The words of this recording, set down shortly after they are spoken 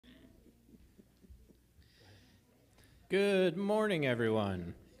Good morning,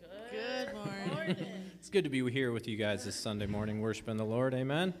 everyone. Good morning. It's good to be here with you guys this Sunday morning, worshiping the Lord.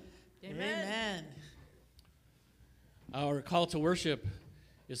 Amen. Amen. Our call to worship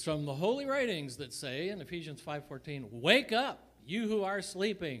is from the Holy Writings that say in Ephesians 5:14, "Wake up, you who are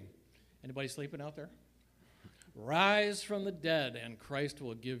sleeping." Anybody sleeping out there? "Rise from the dead, and Christ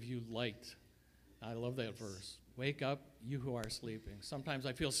will give you light." I love that verse. Wake up, you who are sleeping. Sometimes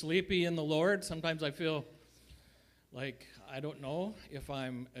I feel sleepy in the Lord. Sometimes I feel like I don't know if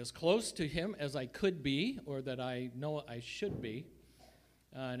I'm as close to Him as I could be or that I know I should be.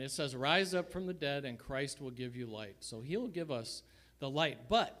 And it says, "Rise up from the dead, and Christ will give you light." So He'll give us the light,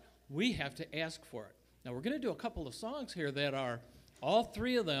 but we have to ask for it. Now, we're going to do a couple of songs here that are, all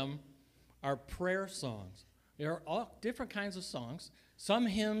three of them are prayer songs. They're all different kinds of songs. Some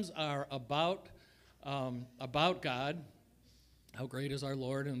hymns are about God, how great is our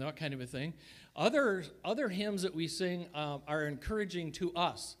Lord, and that kind of a thing. Other hymns that we sing are encouraging to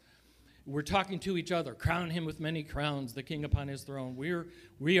us. We're talking to each other. Crown Him with many crowns, the King upon His throne.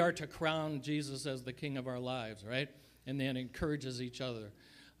 We are to crown Jesus as the King of our lives, right? And then encourages each other.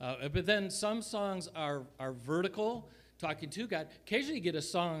 But then some songs are vertical, talking to God. Occasionally you get a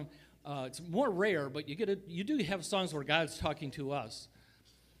song, it's more rare, but you do have songs where God's talking to us.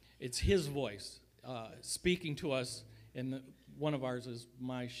 It's His voice speaking to us, and one of ours is,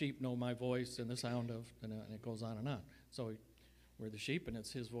 "My sheep know my voice, and the sound of," and it goes on and on. So we're the sheep, and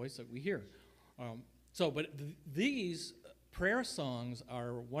it's His voice that we hear. But these prayer songs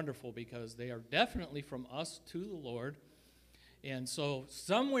are wonderful because they are definitely from us to the Lord. And so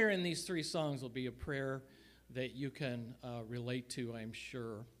somewhere in these three songs will be a prayer that you can relate to, I'm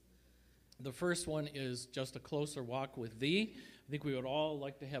sure. The first one is just a closer walk with Thee. I think we would all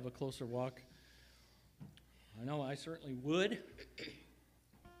like to have a closer walk. I know I certainly would.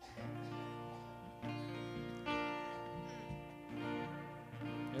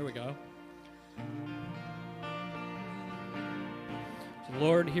 There we go. So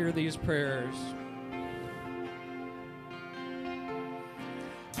Lord, hear these prayers.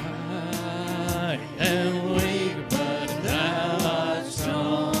 I am weak, but Thou art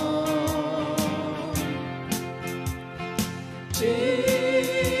strong.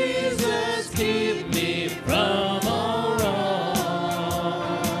 Jesus, keep me from all wrong.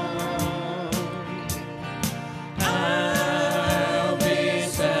 I'll be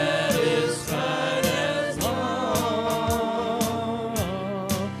satisfied as long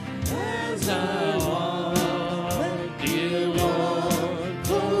as I walk, dear Lord,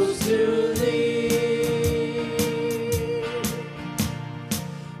 close to Thee.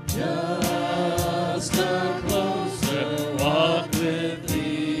 Just a closer walk with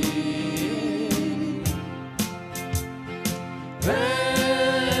Thee.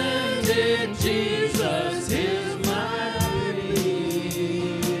 Friend in Jesus is my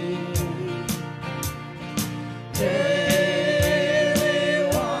plea. Daily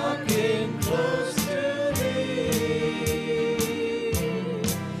walking close to Thee.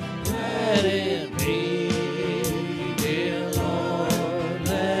 Let it be, dear Lord,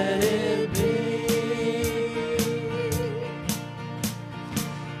 let it be.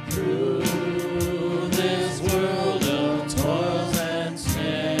 Through this world of toils and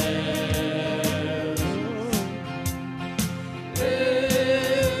snares,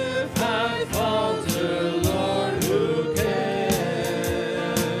 if I falter, Lord, who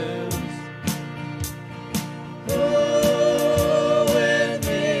cares? Go with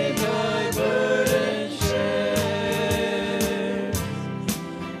me, my burden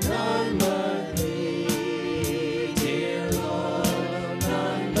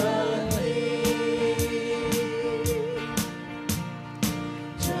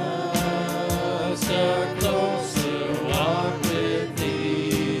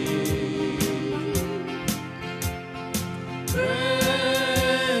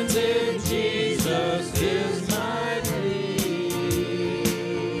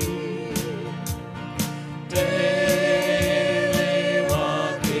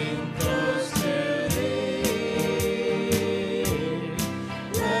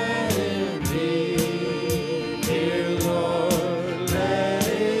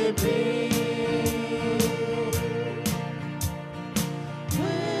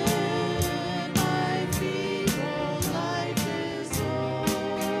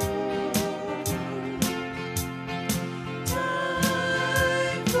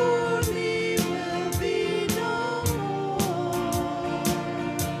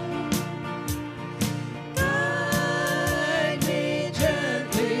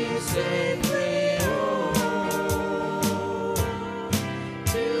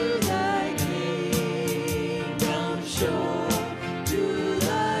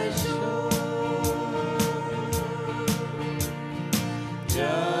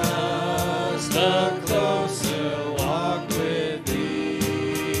Just a closer walk with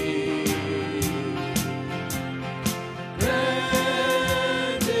thee.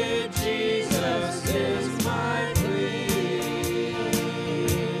 Granted, Jesus is my plea.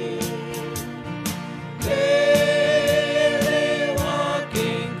 Daily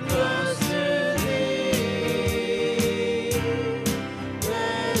walking close to thee.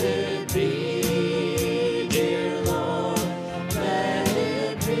 Let it be, dear Lord, let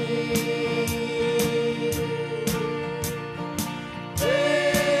it be.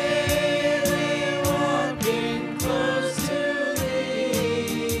 Daily walking close to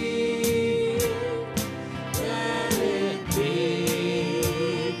thee. Let it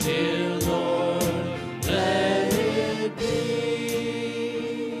be, dear Lord, let it be.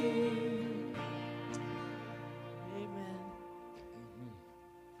 Amen.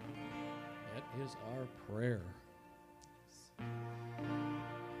 That is our prayer.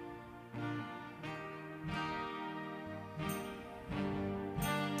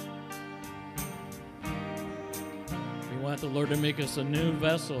 We want the Lord to make us a new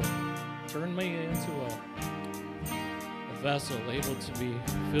vessel. Turn me into a vessel able to be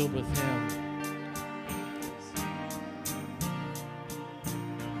filled with Him.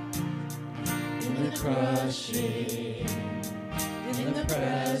 In the crushing, in the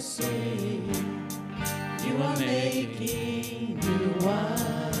pressing, you are making new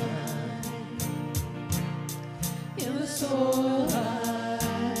wine. In the soul I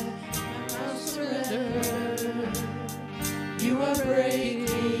now surrender, you are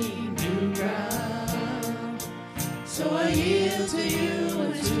breaking new ground. So I yield to you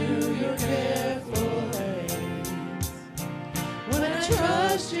and to your careful hands. When I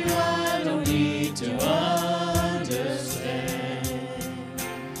trust you, I don't need to understand.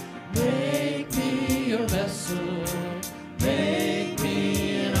 Make me your vessel, make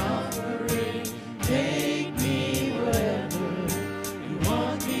me an offering, make me whatever you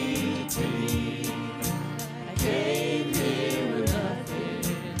want me to be. I came here with nothing,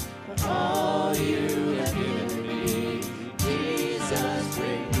 but all you have given me. Jesus,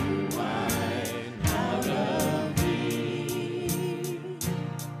 bring new wine out of me.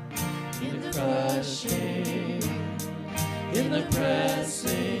 In the crushing, in the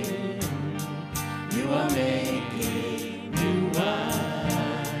pressing, you are making new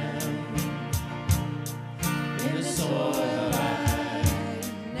wine. In the soil I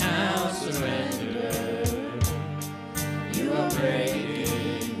now surrender, you are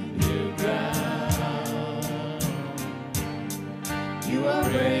breaking new ground. You are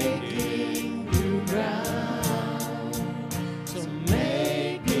breaking new ground. So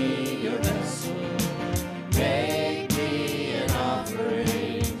make me your vessel, make me an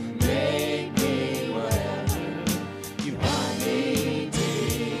offering, make me whatever you want me to be.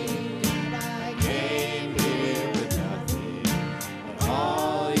 I came here with nothing, but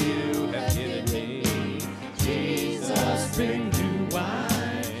all you have given me. Jesus, bring new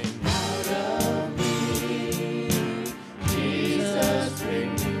wine out of me. Jesus,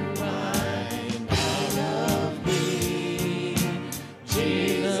 bring new wine out of me.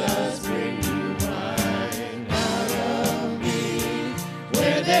 Jesus, bring new wine out of me.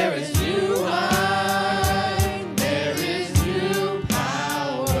 Where there is new wine, there is new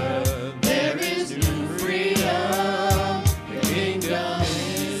power, there is new freedom. The kingdom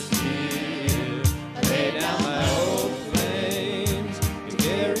is here. I lay down my old flames and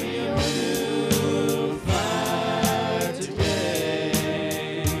carry a new fire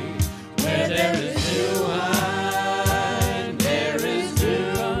today. Where there is new wine, there is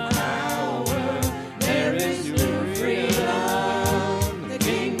new power, there is new freedom. The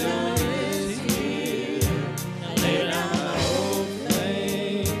kingdom is here. I lay down my old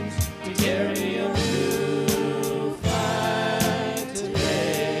flames to carry a new fire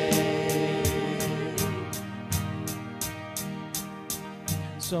today.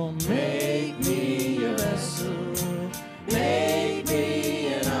 So make me your vessel, make me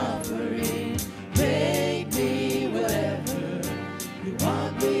an offering, make me whatever you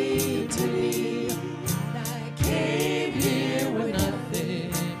want me to be. I came here with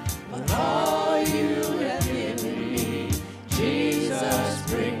nothing, but all you have given me. Jesus,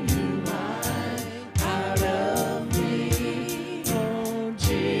 bring new wine out of me. Oh,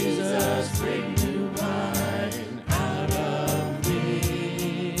 Jesus, bring new wine out of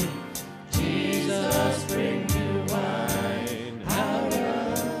me. Jesus, bring new wine out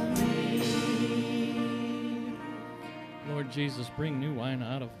of me. Lord Jesus, bring new wine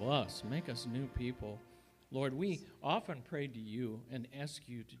out of us. Make us new people. Lord, we often pray to you and ask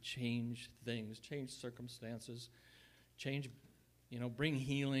you to change things, change circumstances, change, bring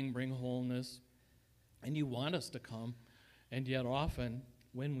healing, bring wholeness. And you want us to come, and yet often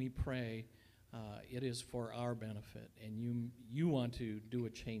when we pray, it is for our benefit, and you want to do a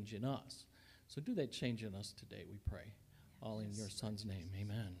change in us. So do that change in us today, we pray. All in your Son's name,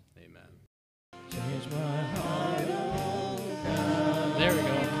 amen. Amen. Change my heart, oh God. There we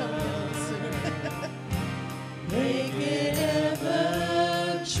go. Make it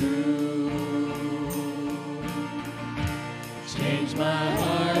ever true. Change my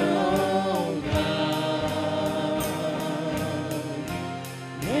heart, oh God.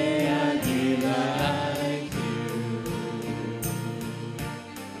 May I be like you.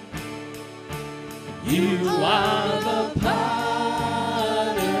 You are the potter.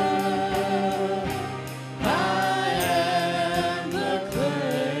 I am the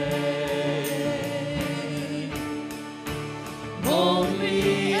clay. Mold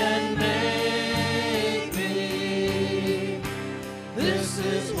me and make me. This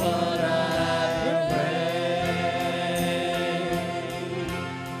is what I pray.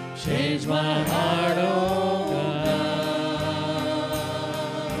 Change my heart, oh God.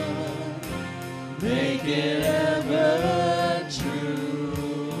 Make it ever true.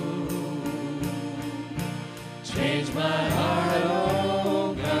 Change my heart,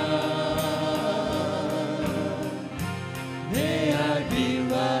 oh God. May I be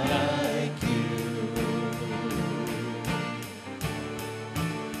like you.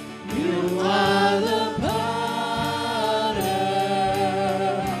 You are the potter.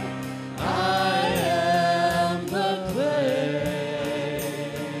 I am the clay.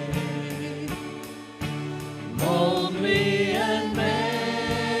 Mold me and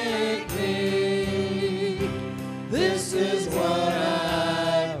make me. This is what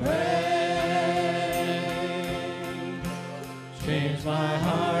I pray. Change my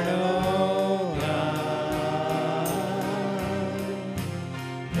heart, oh God.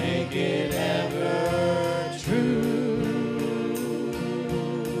 Make it ever true.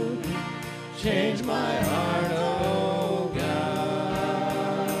 Change my heart, oh God.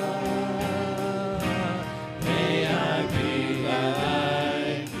 May I be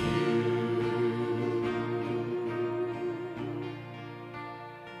like you.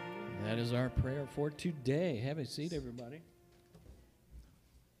 That is our prayer for today. Have a seat, everybody.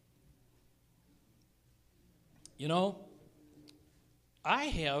 I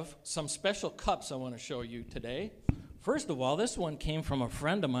have some special cups I want to show you today. First of all, this one came from a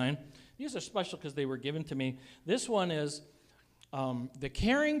friend of mine. These are special because they were given to me. This one is the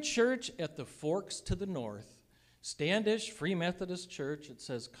Caring Church at the Forks to the North, Standish Free Methodist Church. It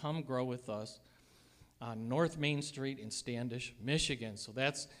says, "Come grow with us," on North Main Street in Standish, Michigan. So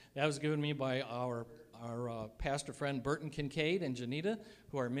that was given me by our pastor friend Burton Kincaid and Janita,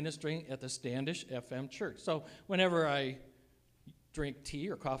 who are ministering at the Standish FM Church. So whenever I drink tea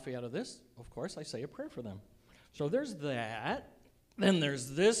or coffee out of this, of course, I say a prayer for them. So there's that. Then there's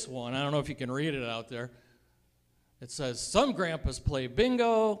this one. I don't know if you can read it out there. It says, "Some grandpas play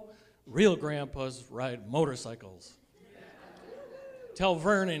bingo, real grandpas ride motorcycles." Tell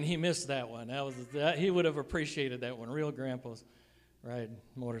Vernon he missed that one. He would have appreciated that one. Real grandpas ride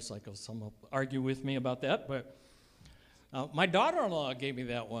motorcycles. Some will argue with me about that, but my daughter-in-law gave me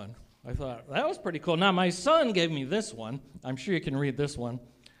that one. I thought, that was pretty cool. Now, my son gave me this one. I'm sure you can read this one.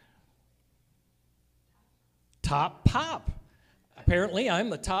 Top Pop. Apparently, I'm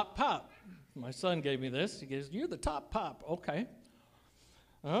the top pop. My son gave me this. He goes, "You're the top pop." Okay.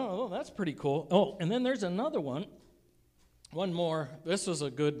 Oh, that's pretty cool. Oh, and then there's another one. One more. This was a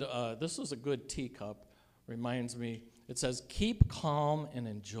good teacup. Reminds me. It says, "Keep calm and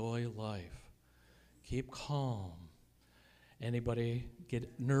enjoy life." Keep calm. Anybody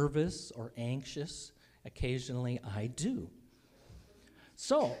get nervous or anxious? Occasionally, I do.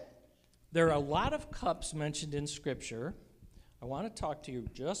 So, there are a lot of cups mentioned in Scripture. I want to talk to you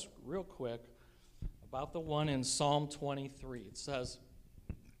just real quick about the one in Psalm 23. It says,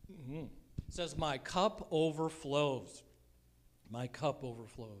 "My cup overflows." My cup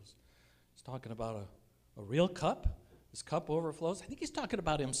overflows. He's talking about a real cup. His cup overflows. I think he's talking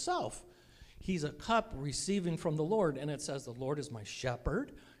about himself. He's a cup receiving from the Lord, and it says, "The Lord is my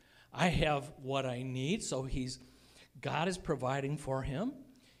shepherd. I have what I need." So God is providing for him.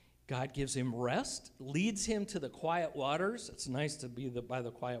 God gives him rest, leads him to the quiet waters. It's nice to be by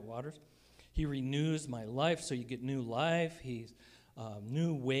the quiet waters. He renews my life, so you get new life. He's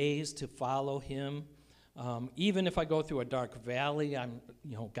new ways to follow him. Even if I go through a dark valley,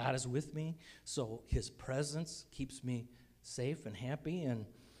 God is with me. So his presence keeps me safe and happy. And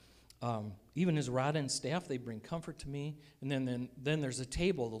Even his rod and staff, they bring comfort to me. And then there's a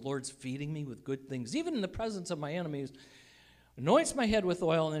table. The Lord's feeding me with good things, even in the presence of my enemies. Anoints my head with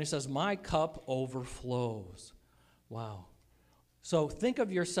oil, and then he says, my cup overflows. Wow. So think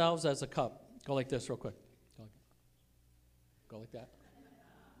of yourselves as a cup. Go like this real quick. Go like that.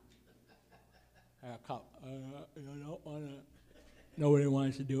 A cup. I don't want to. Nobody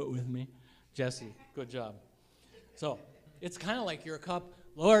wants to do it with me. Jesse, good job. So it's kind of like you're a cup.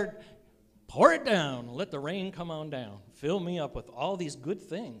 Lord, pour it down. Let the rain come on down. Fill me up with all these good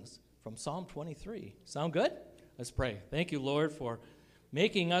things from Psalm 23. Sound good? Let's pray. Thank you, Lord, for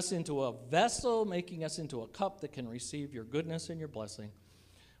making us into a vessel, making us into a cup that can receive your goodness and your blessing.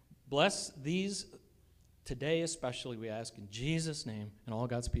 Bless these today especially, we ask in Jesus' name, and all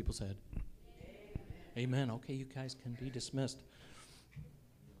God's people said. Amen. Okay, you guys can be dismissed.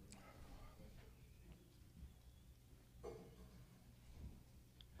 I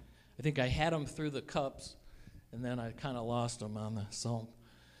think I had them through the cups, and then I kind of lost them on the Psalm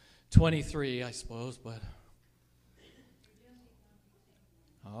 23, I suppose, but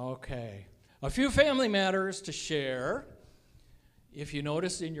okay. A few family matters to share. If you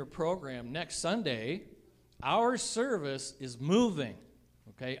notice in your program, next Sunday, our service is moving.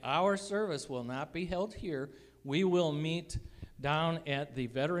 Okay, our service will not be held here. We will meet down at the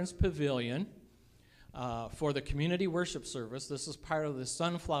Veterans Pavilion for the community worship service. This is part of the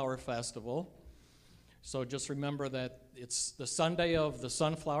Sunflower Festival. So just remember that it's the Sunday of the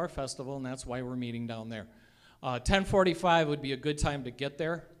Sunflower Festival, and that's why we're meeting down there. 10:45 would be a good time to get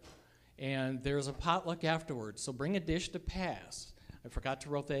there, and there's a potluck afterwards. So bring a dish to pass. I forgot to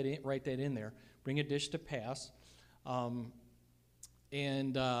write that in there. Bring a dish to pass.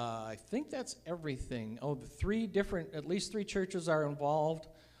 And I think that's everything. Oh, at least three churches are involved.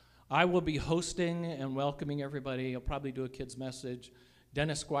 I will be hosting and welcoming everybody. I'll probably do a kid's message.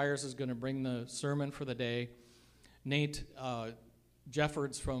 Dennis Squires is going to bring the sermon for the day. Nate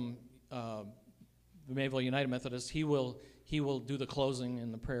Jeffords from the Mayville United Methodist, he will do the closing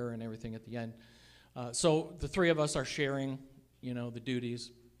and the prayer and everything at the end. So the three of us are sharing, the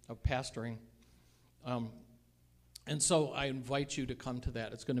duties of pastoring. And so I invite you to come to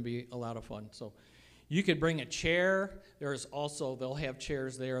that. It's going to be a lot of fun. So you could bring a chair. They'll have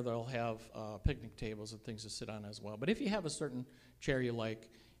chairs there. They'll have picnic tables and things to sit on as well. But if you have a certain chair you like,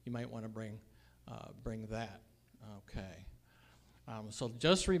 you might want to bring that. Okay. So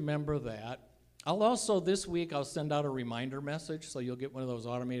just remember that. This week, I'll send out a reminder message, so you'll get one of those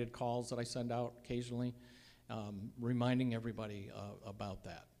automated calls that I send out occasionally, reminding everybody about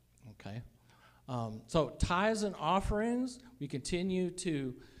that. Okay. So tithes and offerings, we continue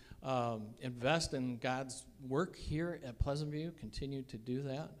to invest in God's work here at Pleasant View, continue to do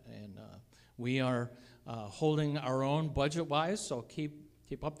that, and we are holding our own budget-wise, so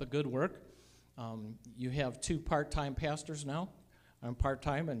keep up the good work. You have 2 part-time pastors now. I'm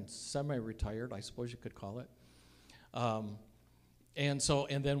part-time and semi-retired, I suppose you could call it.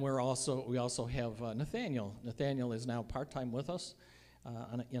 And then we also have Nathaniel. Nathaniel is now part-time with us.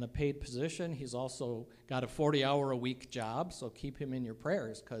 In a paid position. He's also got a 40-hour-a-week job, so keep him in your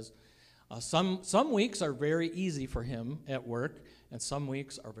prayers, because some weeks are very easy for him at work, and some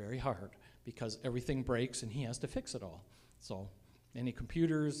weeks are very hard because everything breaks and he has to fix it all. So any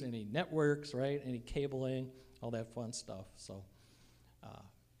computers, any networks, right? Any cabling, all that fun stuff. So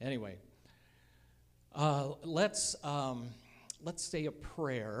anyway, let's say a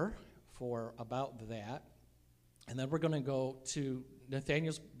prayer about that. And then we're going to go to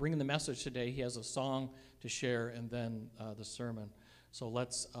Nathaniel's bringing the message today. He has a song to share, and then the sermon. So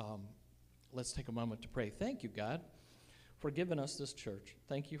let's take a moment to pray. Thank you, God, for giving us this church.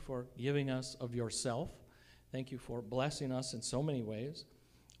 Thank you for giving us of yourself. Thank you for blessing us in so many ways.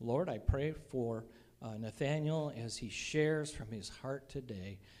 Lord, I pray for Nathaniel as he shares from his heart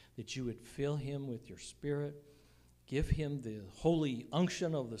today, that you would fill him with your Spirit, give him the holy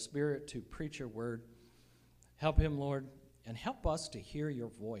unction of the Spirit to preach your word. Help him, Lord, and help us to hear your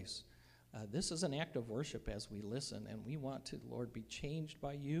voice. This is an act of worship as we listen, and we want to, Lord, be changed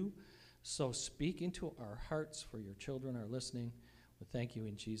by you. So speak into our hearts, for your children are listening. We thank you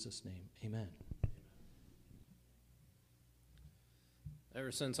in Jesus' name. Amen.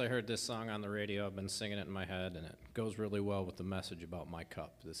 Ever since I heard this song on the radio, I've been singing it in my head, and it goes really well with the message about my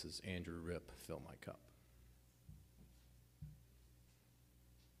cup. This is Andrew Ripp, Fill My Cup.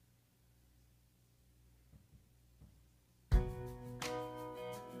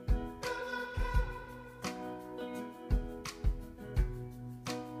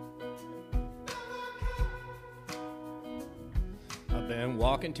 I've been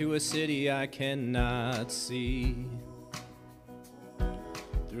walking to a city I cannot see,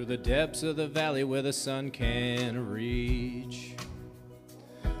 through through the depths of the valley where the sun can't reach.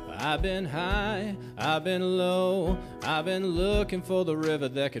 I've been high, I've been low, I've been looking for the river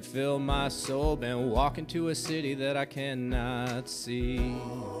that could fill my soul. Been walking to a city that I cannot see.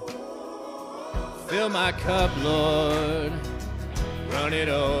 Fill my cup, Lord, run it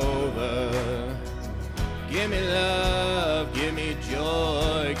over. Give me love, give me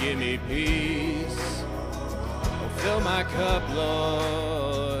joy, give me peace. Oh, fill my cup,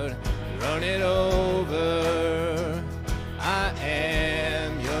 Lord, run it over. I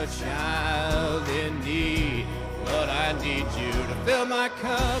am your child in need. Lord, I need you to fill my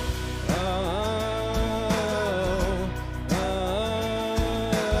cup.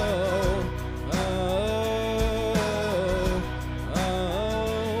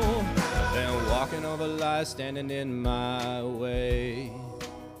 I've been walking over lies standing in my way.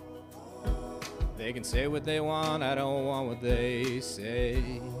 They can say what they want, I don't want what they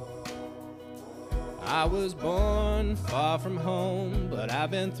say. I was born far from home, but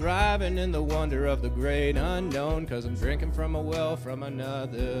I've been thriving in the wonder of the great unknown, 'cause I'm drinking from a well from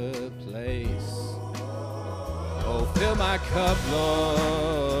another place. Oh, fill my cup,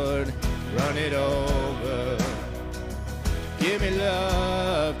 Lord, run it over. Give me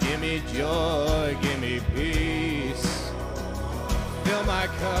love, give me joy, give me peace. Fill my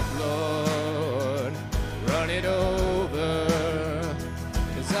cup, Lord, run it over.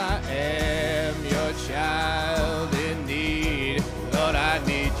 'Cause I am your child in need. Lord, I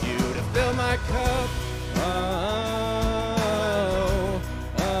need you to fill my cup. Oh,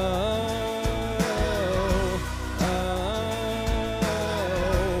 oh, oh,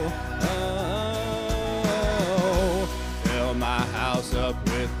 oh. Fill my house up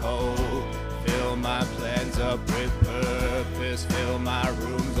with hope. Fill my plans up with purpose. Fill my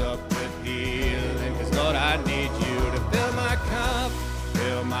rooms up with healing. 'Cause Lord, I need you to fill my cup.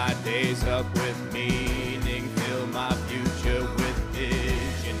 Fill my days up with meaning. Fill my future with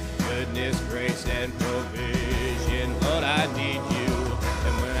vision, goodness, grace, and provision. Lord, I need you.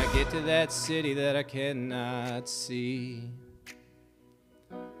 And when I get to that city that I cannot see,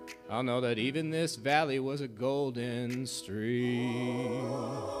 I'll know that even this valley was a golden stream.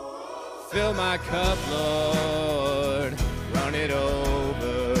 Fill my cup, Lord, run it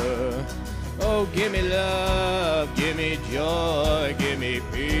over. Oh, give me love, give me joy, give me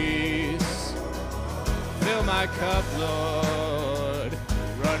peace. Fill my cup, Lord,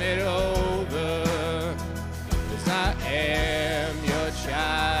 run it over. 'Cause I am your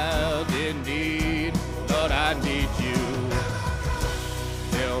child in need. Lord, I need you.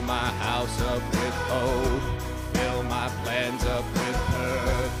 Fill my house up with hope. Fill my plans up with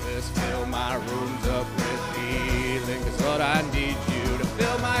purpose. Fill my rooms up with healing. 'Cause Lord, I need you to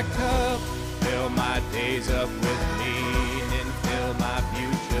fill my cup. Fill my days up with meaning. Fill my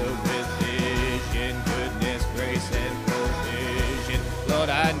future with vision, goodness, grace, and provision. Lord,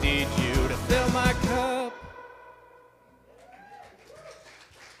 I need you to fill my cup.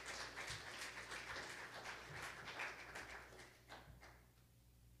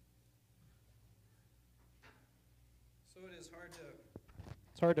 So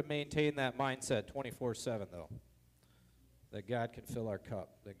it's hard to maintain that mindset 24/7 though. That God can fill our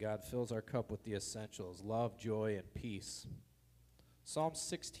cup, that God fills our cup with the essentials, love, joy, and peace. Psalm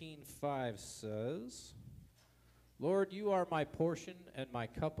 16:5 says, Lord, you are my portion and my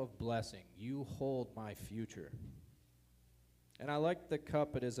cup of blessing. You hold my future. And I like the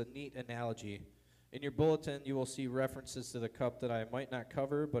cup. It is a neat analogy. In your bulletin, you will see references to the cup that I might not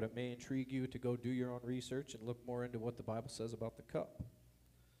cover, but it may intrigue you to go do your own research and look more into what the Bible says about the cup.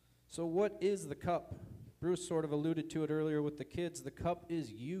 So what is the cup? Bruce sort of alluded to it earlier with the kids. The cup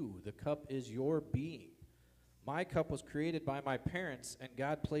is you. The cup is your being. My cup was created by my parents, and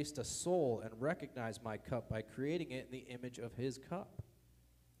God placed a soul and recognized my cup by creating it in the image of his cup.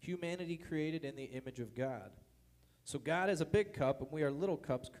 Humanity created in the image of God. So God is a big cup, and we are little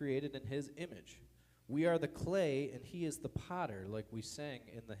cups created in his image. We are the clay, and he is the potter, like we sang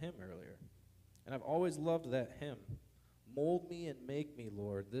in the hymn earlier. And I've always loved that hymn. Mold me and make me,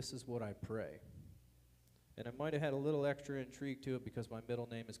 Lord. This is what I pray. And I might have had a little extra intrigue to it because my middle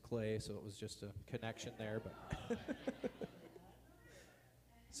name is Clay, so it was just a connection there. But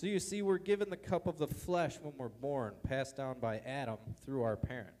so you see, we're given the cup of the flesh when we're born, passed down by Adam through our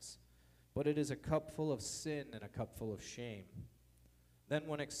parents. But it is a cup full of sin and a cup full of shame. Then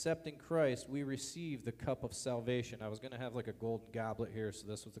when accepting Christ, we receive the cup of salvation. I was going to have like a golden goblet here, so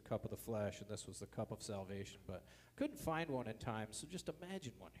this was the cup of the flesh, and this was the cup of salvation. But I couldn't find one in time, so just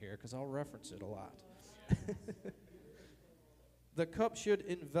imagine one here, because I'll reference it a lot. The cup should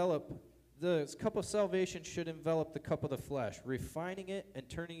envelop The cup of salvation should envelop the cup of the flesh, refining it and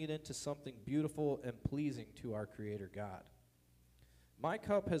turning it into something beautiful and pleasing to our Creator God. My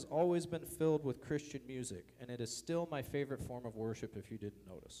cup has always been filled with Christian music, and it is still my favorite form of worship if you didn't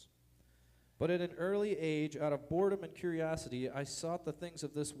notice. But at an early age, out of boredom and curiosity, I sought the things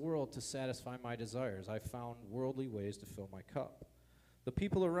of this world to satisfy my desires. I found worldly ways to fill my cup. The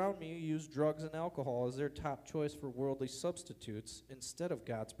people around me used drugs and alcohol as their top choice for worldly substitutes instead of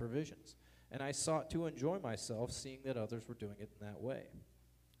God's provisions, and I sought to enjoy myself, seeing that others were doing it in that way.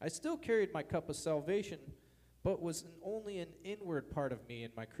 I still carried my cup of salvation, but was only an inward part of me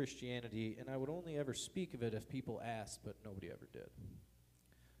in my Christianity, and I would only ever speak of it if people asked, but nobody ever did.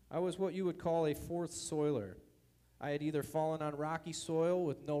 I was what you would call a fourth soiler. I had either fallen on rocky soil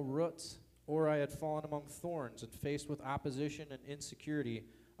with no roots, or I had fallen among thorns, and faced with opposition and insecurity,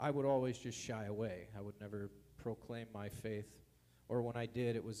 I would always just shy away. I would never proclaim my faith, or when I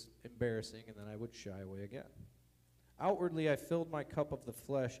did, it was embarrassing, and then I would shy away again. Outwardly, I filled my cup of the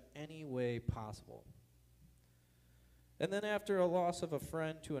flesh any way possible. And then after a loss of a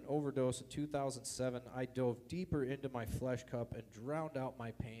friend to an overdose in 2007, I dove deeper into my flesh cup and drowned out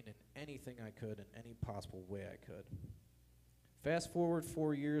my pain in anything I could, in any possible way I could. Fast forward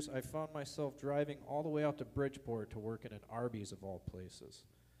 4 years, I found myself driving all the way out to Bridgeport to work in an Arby's of all places.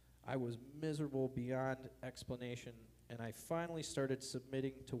 I was miserable beyond explanation, and I finally started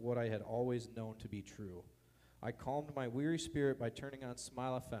submitting to what I had always known to be true. I calmed my weary spirit by turning on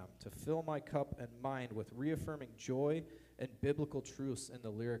Smile FM to fill my cup and mind with reaffirming joy and biblical truths in the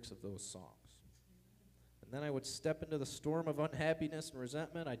lyrics of those songs. And then I would step into the storm of unhappiness and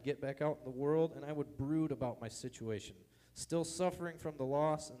resentment. I'd get back out in the world, and I would brood about my situation, still suffering from the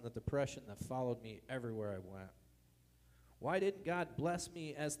loss and the depression that followed me everywhere I went. Why didn't God bless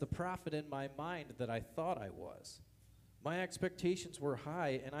me as the prophet in my mind that I thought I was? My expectations were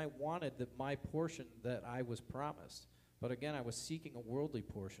high, and I wanted my portion that I was promised. But again, I was seeking a worldly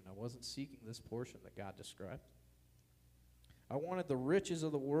portion. I wasn't seeking this portion that God described. I wanted the riches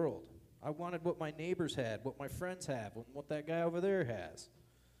of the world. I wanted what my neighbors had, what my friends have, and what that guy over there has.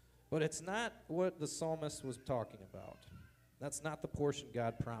 But it's not what the psalmist was talking about. That's not the portion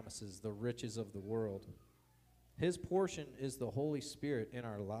God promises, the riches of the world. His portion is the Holy Spirit in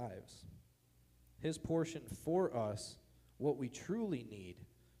our lives. His portion for us, what we truly need,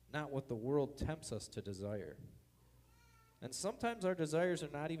 not what the world tempts us to desire. And sometimes our desires are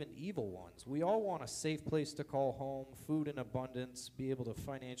not even evil ones. We all want a safe place to call home, food in abundance, be able to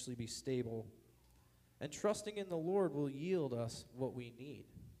financially be stable. And trusting in the Lord will yield us what we need.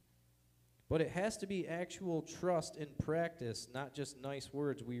 But it has to be actual trust in practice, not just nice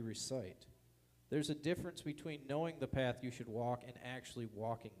words we recite. There's a difference between knowing the path you should walk and actually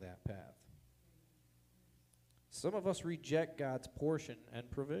walking that path. Some of us reject God's portion and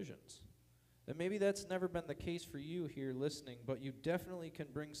provisions. And maybe that's never been the case for you here listening, but you definitely can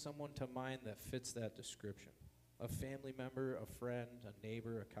bring someone to mind that fits that description. A family member, a friend, a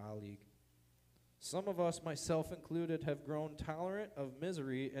neighbor, a colleague. Some of us, myself included, have grown tolerant of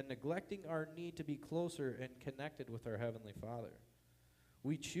misery and neglecting our need to be closer and connected with our Heavenly Father.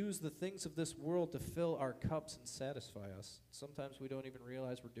 We choose the things of this world to fill our cups and satisfy us. Sometimes we don't even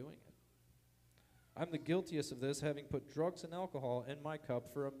realize we're doing it. I'm the guiltiest of this, having put drugs and alcohol in my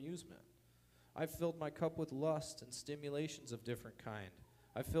cup for amusement. I've filled my cup with lust and stimulations of different kind.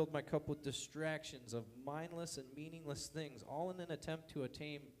 I've filled my cup with distractions of mindless and meaningless things, all in an attempt to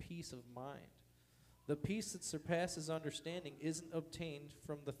attain peace of mind. The peace that surpasses understanding isn't obtained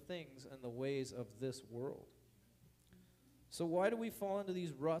from the things and the ways of this world. So why do we fall into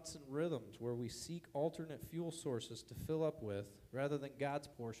these ruts and rhythms where we seek alternate fuel sources to fill up with rather than God's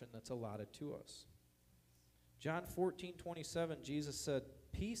portion that's allotted to us? John 14:27, Jesus said,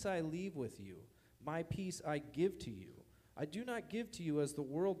 "Peace I leave with you, my peace I give to you. I do not give to you as the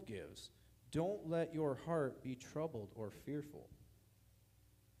world gives. Don't let your heart be troubled or fearful."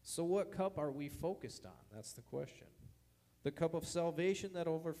 So what cup are we focused on? That's the question. The cup of salvation that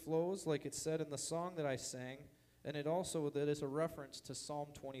overflows, like it said in the song that I sang, and it also that is a reference to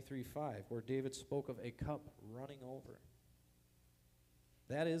Psalm 23:5, where David spoke of a cup running over.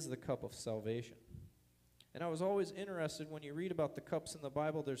 That is the cup of salvation. And I was always interested, when you read about the cups in the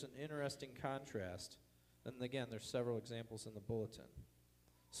Bible, there's an interesting contrast. And again, there's several examples in the bulletin.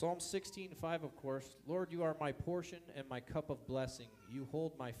 Psalm 16:5, of course, "Lord, you are my portion and my cup of blessing. You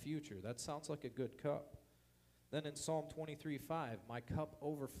hold my future." That sounds like a good cup. Then in Psalm 23:5, "My cup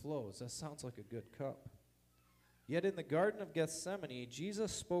overflows." That sounds like a good cup. Yet in the Garden of Gethsemane,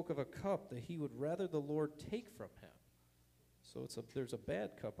 Jesus spoke of a cup that he would rather the Lord take from him. So there's a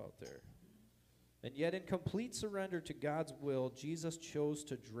bad cup out there. And yet in complete surrender to God's will, Jesus chose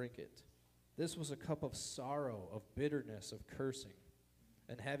to drink it. This was a cup of sorrow, of bitterness, of cursing.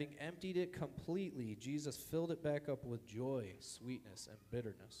 And having emptied it completely, Jesus filled it back up with joy, sweetness, and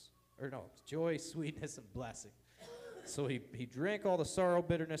bitterness. Joy, sweetness, and blessing. So he drank all the sorrow,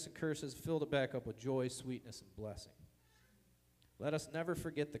 bitterness, and curses, filled it back up with joy, sweetness, and blessing. Let us never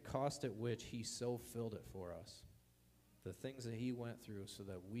forget the cost at which he so filled it for us, the things that he went through so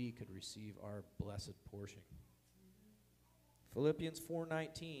that we could receive our blessed portion. Philippians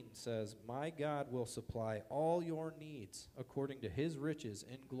 4:19 says, "My God will supply all your needs according to his riches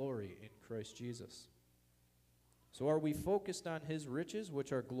in glory in Christ Jesus." So are we focused on his riches,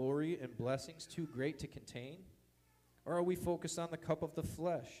 which are glory and blessings too great to contain? Or are we focused on the cup of the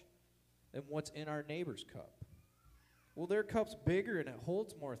flesh and what's in our neighbor's cup? Well, their cup's bigger and it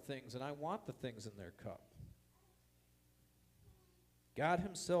holds more things, and I want the things in their cup. God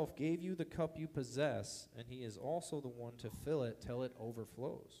himself gave you the cup you possess, and he is also the one to fill it till it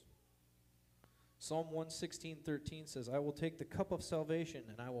overflows. Psalm 116:13 says, "I will take the cup of salvation,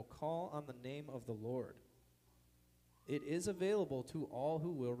 and I will call on the name of the Lord." It is available to all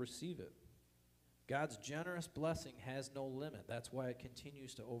who will receive it. God's generous blessing has no limit. That's why it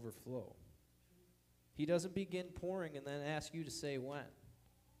continues to overflow. He doesn't begin pouring and then ask you to say when.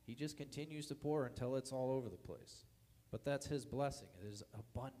 He just continues to pour until it's all over the place. But that's his blessing. It is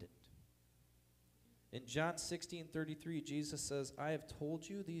abundant. In John 16:33, Jesus says, "I have told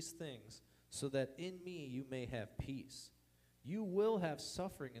you these things so that in me you may have peace. You will have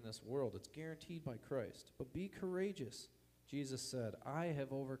suffering in this world. It's guaranteed by Christ. But be courageous." Jesus said, "I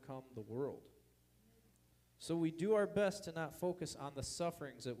have overcome the world." So we do our best to not focus on the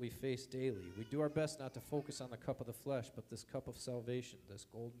sufferings that we face daily. We do our best not to focus on the cup of the flesh, but this cup of salvation, this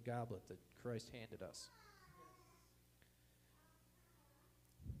golden goblet that Christ handed us.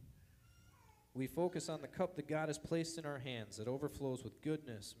 We focus on the cup that God has placed in our hands that overflows with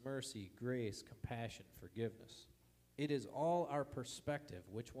goodness, mercy, grace, compassion, forgiveness. It is all our perspective.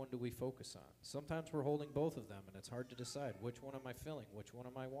 Which one do we focus on? Sometimes we're holding both of them, and it's hard to decide. Which one am I filling? Which one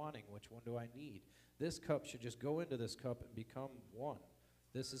am I wanting? Which one do I need? This cup should just go into this cup and become one.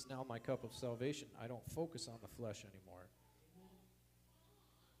 This is now my cup of salvation. I don't focus on the flesh anymore.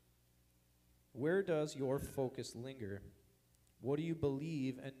 Where does your focus linger? What do you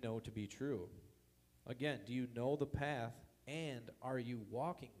believe and know to be true? Again, do you know the path, and are you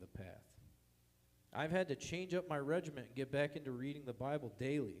walking the path? I've had to change up my regimen and get back into reading the Bible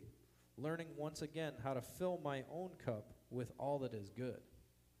daily, learning once again how to fill my own cup with all that is good.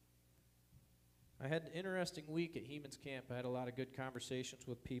 I had an interesting week at Heman's Camp. I had a lot of good conversations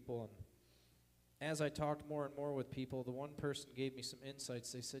with people, and as I talked more and more with people, the one person gave me some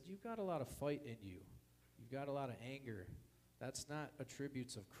insights. They said, "You've got a lot of fight in you. You've got a lot of anger. That's not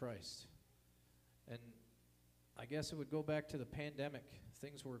attributes of Christ." And I guess it would go back to the pandemic.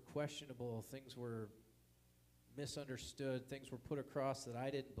 Things were questionable. Things were misunderstood. Things were put across that I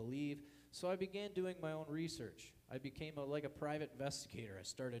didn't believe. So I began doing my own research. I became like a private investigator. I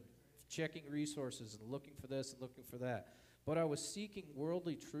started checking resources and looking for this and looking for that. But I was seeking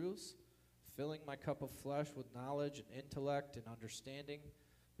worldly truths, filling my cup of flesh with knowledge and intellect and understanding.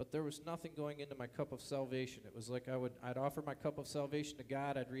 But there was nothing going into my cup of salvation. It was like I'd offer my cup of salvation to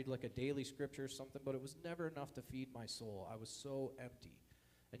God. I'd read like a daily scripture or something, but it was never enough to feed my soul. I was so empty.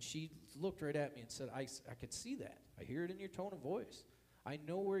 And she looked right at me and said, I could see that. I hear it in your tone of voice. I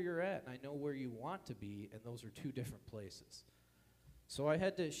know where you're at, and I know where you want to be, and those are two different places. So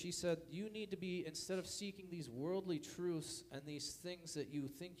she said, you need to be, instead of seeking these worldly truths and these things that you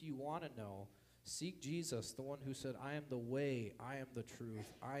think you want to know, seek Jesus, the one who said, "I am the way, I am the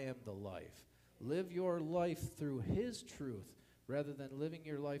truth, I am the life." Live your life through his truth rather than living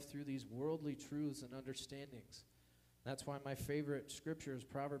your life through these worldly truths and understandings. That's why my favorite scripture is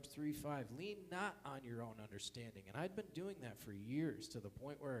Proverbs 3:5. Lean not on your own understanding. And I'd been doing that for years to the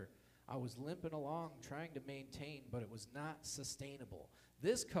point where I was limping along trying to maintain, but it was not sustainable.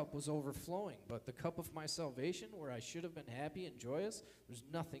 This cup was overflowing, but the cup of my salvation, where I should have been happy and joyous, there's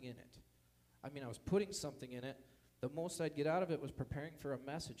nothing in it. I mean, I was putting something in it. The most I'd get out of it was preparing for a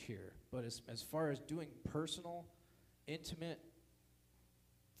message here. But as far as doing personal, intimate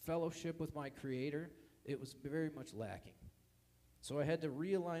fellowship with my Creator, it was very much lacking. So I had to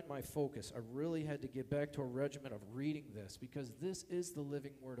realign my focus. I really had to get back to a regimen of reading this, because this is the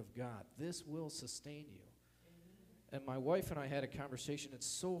living Word of God. This will sustain you. And my wife and I had a conversation. It's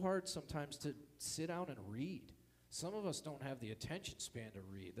so hard sometimes to sit down and read. Some of us don't have the attention span to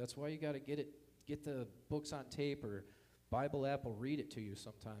read. That's why you got to get the books on tape, or Bible app will read it to you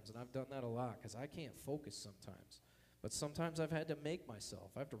sometimes. And I've done that a lot because I can't focus sometimes. But sometimes I've had to make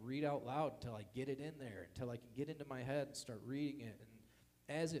myself. I have to read out loud until I get it in there, until I can get into my head and start reading it. And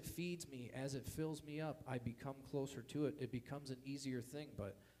as it feeds me, as it fills me up, I become closer to it. It becomes an easier thing.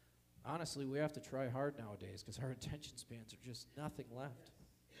 But honestly, we have to try hard nowadays because our attention spans are just nothing left.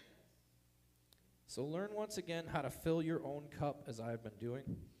 So learn once again how to fill your own cup as I have been doing.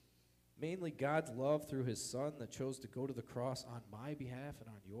 Mainly God's love through his Son that chose to go to the cross on my behalf and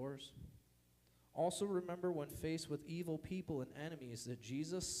on yours. Also remember when faced with evil people and enemies that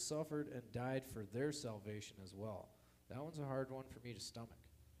Jesus suffered and died for their salvation as well. That one's a hard one for me to stomach.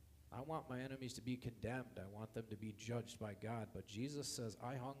 I want my enemies to be condemned. I want them to be judged by God. But Jesus says,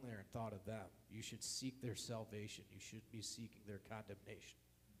 I hung there and thought of them. You should seek their salvation. You shouldn't be seeking their condemnation.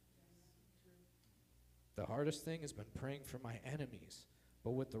 The hardest thing has been praying for my enemies.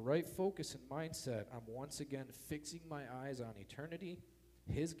 But with the right focus and mindset, I'm once again fixing my eyes on eternity,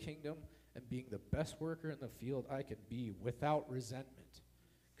 his kingdom, and being the best worker in the field I can be without resentment.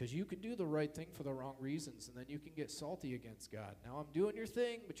 Because you can do the right thing for the wrong reasons, and then you can get salty against God. Now I'm doing your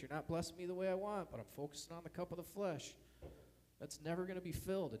thing, but you're not blessing me the way I want, but I'm focusing on the cup of the flesh. That's never going to be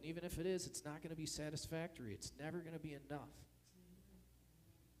filled, and even if it is, it's not going to be satisfactory. It's never going to be enough.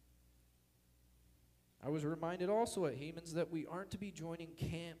 I was reminded also at Hemans that we aren't to be joining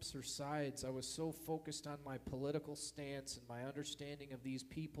camps or sides. I was so focused on my political stance and my understanding of these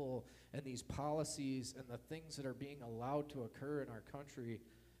people and these policies and the things that are being allowed to occur in our country.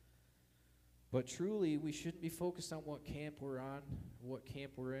 But truly, we shouldn't be focused on what camp we're on, what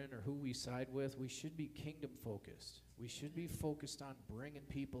camp we're in, or who we side with. We should be kingdom focused. We should be focused on bringing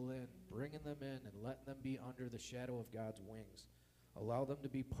people in, bringing them in, and letting them be under the shadow of God's wings. Allow them to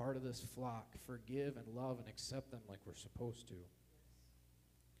be part of this flock. Forgive and love and accept them like we're supposed to.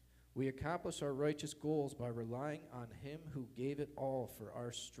 We accomplish our righteous goals by relying on him who gave it all for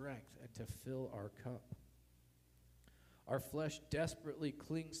our strength and to fill our cup. Our flesh desperately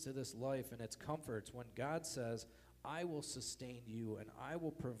clings to this life and its comforts when God says, I will sustain you and I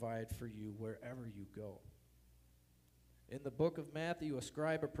will provide for you wherever you go. In the book of Matthew, a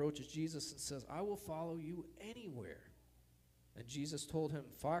scribe approaches Jesus and says, I will follow you anywhere. And Jesus told him,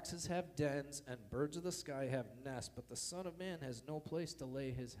 foxes have dens and birds of the sky have nests, but the Son of Man has no place to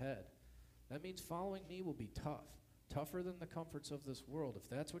lay his head. That means following me will be tough, tougher than the comforts of this world. If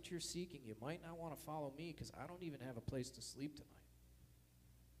that's what you're seeking, you might not want to follow me because I don't even have a place to sleep tonight.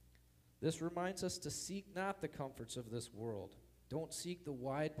 This reminds us to seek not the comforts of this world. Don't seek the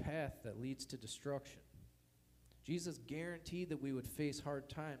wide path that leads to destruction. Jesus guaranteed that we would face hard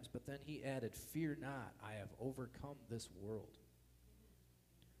times, but then he added, fear not, I have overcome this world.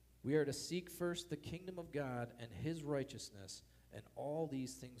 We are to seek first the kingdom of God and his righteousness, and all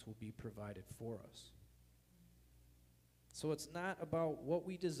these things will be provided for us. So it's not about what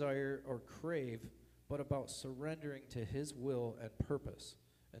we desire or crave, but about surrendering to his will and purpose.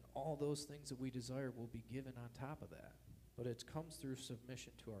 And all those things that we desire will be given on top of that. But it comes through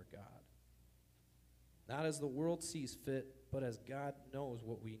submission to our God. Not as the world sees fit, but as God knows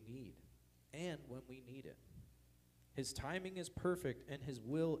what we need and when we need it. His timing is perfect and his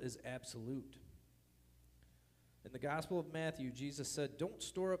will is absolute. In the Gospel of Matthew, Jesus said, don't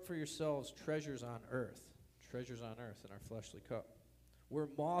store up for yourselves treasures on earth in our fleshly cup, where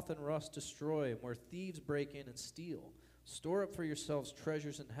moth and rust destroy and where thieves break in and steal. Store up for yourselves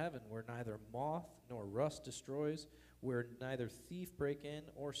treasures in heaven, where neither moth nor rust destroys, where neither thief break in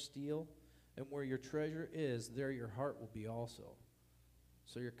or steal, and where your treasure is, there your heart will be also.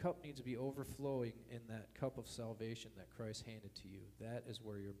 So your cup needs to be overflowing in that cup of salvation that Christ handed to you. That is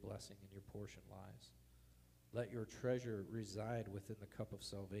where your blessing and your portion lies. Let your treasure reside within the cup of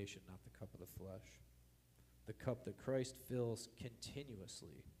salvation, not the cup of the flesh. The cup that Christ fills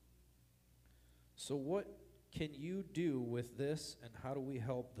continuously. So what can you do with this, and how do we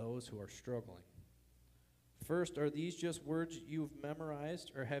help those who are struggling? First, are these just words you've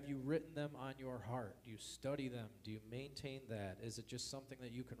memorized, or have you written them on your heart? Do you study them? Do you maintain that? Is it just something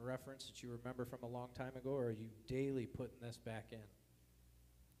that you can reference that you remember from a long time ago, or are you daily putting this back in?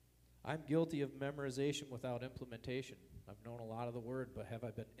 I'm guilty of memorization without implementation. I've known a lot of the word, but have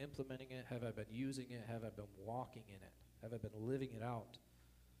I been implementing it? Have I been using it? Have I been walking in it? Have I been living it out?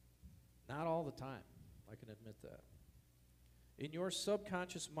 Not all the time. I can admit that. In your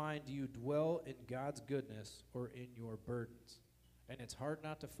subconscious mind, do you dwell in God's goodness or in your burdens? And it's hard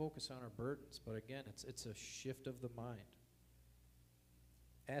not to focus on our burdens, but again, it's a shift of the mind.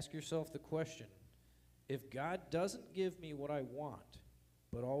 Ask yourself the question, if God doesn't give me what I want,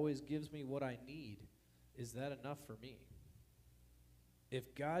 but always gives me what I need, is that enough for me?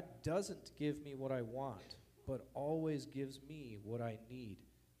 If God doesn't give me what I want, but always gives me what I need,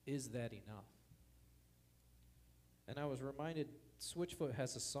 is that enough? And I was reminded, Switchfoot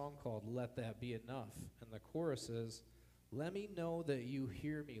has a song called Let That Be Enough. And the chorus is, Let me know that you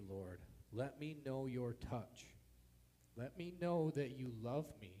hear me, Lord. Let me know your touch. Let me know that you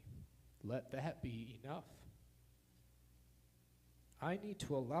love me. Let that be enough. I need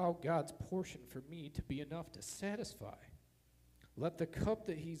to allow God's portion for me to be enough to satisfy. Let the cup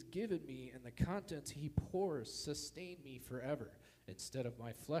that he's given me and the contents he pours sustain me forever, instead of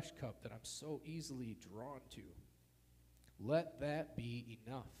my flesh cup that I'm so easily drawn to. Let that be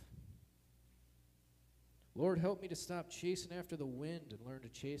enough. Lord, help me to stop chasing after the wind and learn to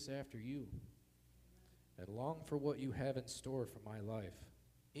chase after you, and long for what you have in store for my life,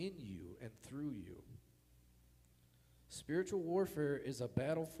 in you and through you. Spiritual warfare is a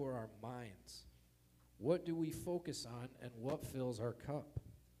battle for our minds. What do we focus on, and what fills our cup?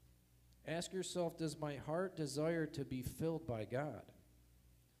 Ask yourself, does my heart desire to be filled by God?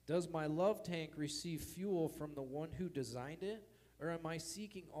 Does my love tank receive fuel from the one who designed it, or am I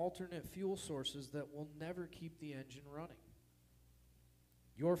seeking alternate fuel sources that will never keep the engine running?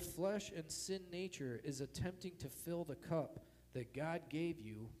 Your flesh and sin nature is attempting to fill the cup that God gave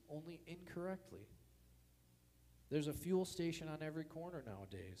you, only incorrectly. There's a fuel station on every corner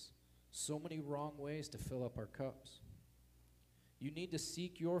nowadays. So many wrong ways to fill up our cups. You need to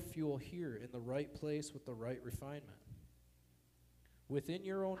seek your fuel here in the right place with the right refinement. Within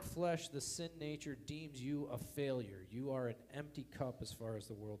your own flesh, the sin nature deems you a failure. You are an empty cup as far as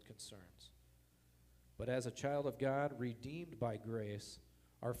the world concerns. But as a child of God, redeemed by grace,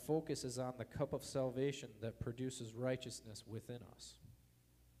 our focus is on the cup of salvation that produces righteousness within us.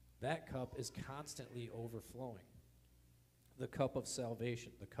 That cup is constantly overflowing. The cup of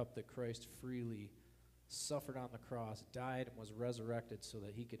salvation, the cup that Christ freely suffered on the cross, died, and was resurrected so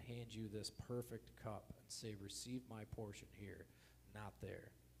that he could hand you this perfect cup and say, receive my portion here, not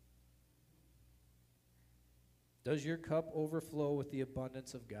there. Does your cup overflow with the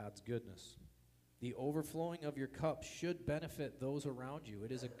abundance of God's goodness? The overflowing of your cup should benefit those around you.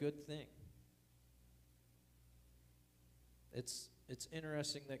 It is a good thing. It's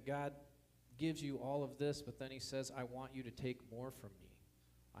interesting that God gives you all of this, but then he says, I want you to take more from me.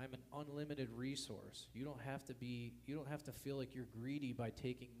 I'm an unlimited resource. You don't have to feel like you're greedy by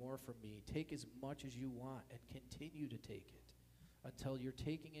taking more from me. Take as much as you want and continue to take it until you're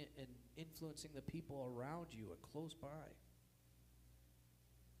taking it and influencing the people around you and close by.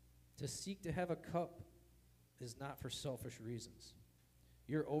 To seek to have a cup is not for selfish reasons.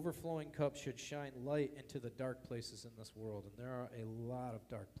 Your overflowing cup should shine light into the dark places in this world, and there are a lot of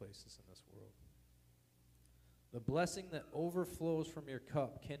dark places in this world. The blessing that overflows from your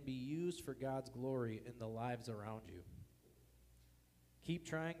cup can be used for God's glory in the lives around you. Keep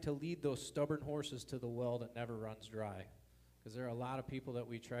trying to lead those stubborn horses to the well that never runs dry, because there are a lot of people that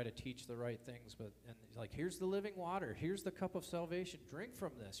we try to teach the right things, but like, here's the living water, here's the cup of salvation, drink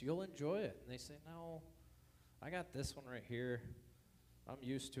from this, you'll enjoy it. And they say, no, I got this one right here. I'm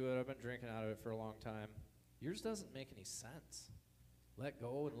used to it. I've been drinking out of it for a long time. Yours doesn't make any sense. Let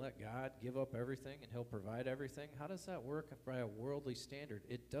go and let God give up everything, and he'll provide everything. How does that work by a worldly standard?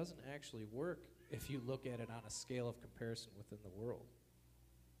 It doesn't actually work if you look at it on a scale of comparison within the world.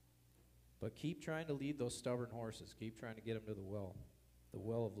 But keep trying to lead those stubborn horses. Keep trying to get them to the well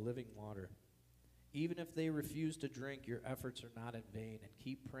of living water. Even if they refuse to drink, your efforts are not in vain, and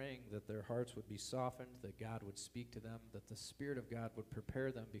keep praying that their hearts would be softened, that God would speak to them, that the Spirit of God would prepare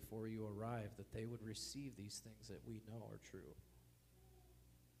them before you arrive, that they would receive these things that we know are true.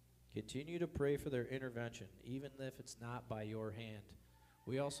 Continue to pray for their intervention, even if it's not by your hand.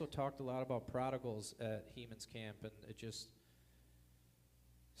 We also talked a lot about prodigals at Heman's camp, and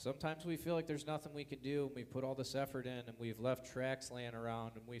sometimes we feel like there's nothing we can do, and we put all this effort in, and we've left tracts laying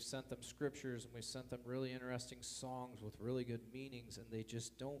around, and we've sent them scriptures, and we've sent them really interesting songs with really good meanings, and they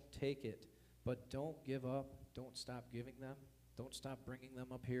just don't take it. But don't give up. Don't stop giving them. Don't stop bringing them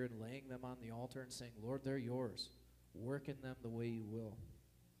up here and laying them on the altar and saying, Lord, they're yours. Work in them the way you will.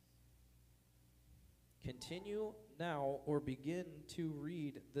 Continue now, or begin to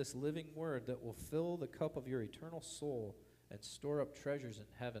read this living word that will fill the cup of your eternal soul and store up treasures in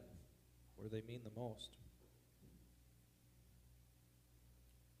heaven, where they mean the most.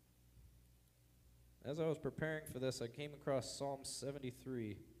 As I was preparing for this, I came across Psalm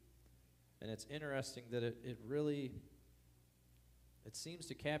 73, and it's interesting that it seems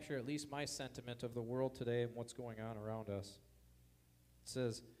to capture at least my sentiment of the world today and what's going on around us. It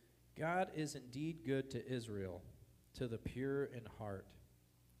says, God is indeed good to Israel, to the pure in heart.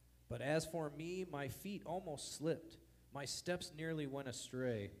 But as for me, my feet almost slipped. My steps nearly went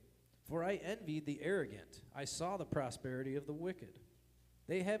astray. For I envied the arrogant. I saw the prosperity of the wicked.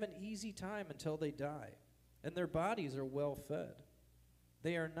 They have an easy time until they die, and their bodies are well fed.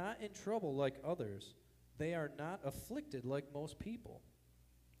 They are not in trouble like others. they are not afflicted like most people.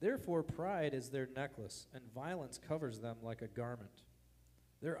 Therefore pride is their necklace, and violence covers them like a garment.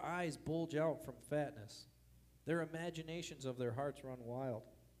 Their eyes bulge out from fatness. Their imaginations of their hearts run wild.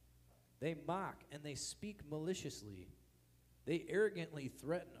 They mock and they speak maliciously. They arrogantly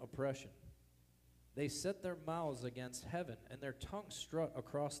threaten oppression. They set their mouths against heaven, and their tongues strut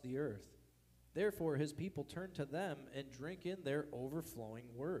across the earth. Therefore his people turn to them and drink in their overflowing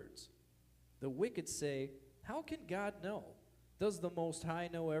words. The wicked say, how can God know? Does the Most High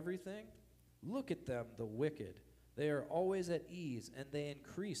know everything? Look at them, the wicked. They are always at ease, and they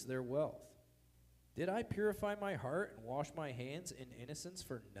increase their wealth. Did I purify my heart and wash my hands in innocence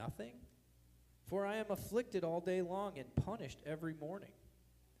for nothing? For I am afflicted all day long and punished every morning.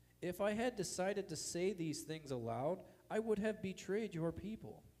 If I had decided to say these things aloud, I would have betrayed your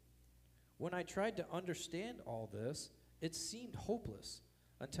people. When I tried to understand all this, it seemed hopeless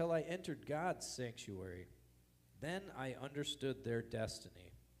until I entered God's sanctuary. Then I understood their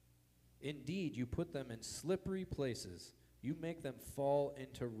destiny. Indeed, you put them in slippery places. You make them fall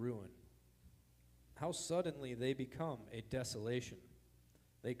into ruin. How suddenly they become a desolation.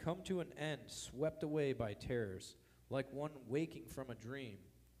 They come to an end, swept away by terrors, like one waking from a dream.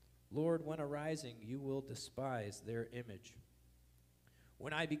 Lord, when arising, you will despise their image.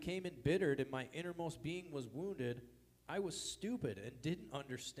 When I became embittered and my innermost being was wounded, I was stupid and didn't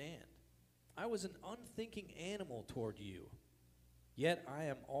understand. I was an unthinking animal toward you. Yet I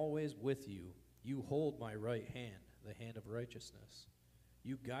am always with you. You hold my right hand, the hand of righteousness.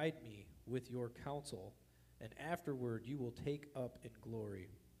 You guide me with your counsel, and afterward you will take up in glory.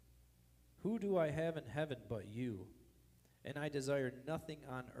 Who do I have in heaven but you? And I desire nothing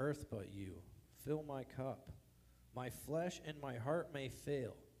on earth but you. Fill my cup. My flesh and my heart may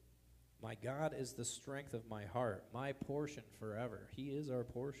fail. My God is the strength of my heart, my portion forever. He is our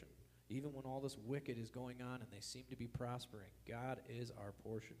portion. Even when all this wicked is going on and they seem to be prospering, God is our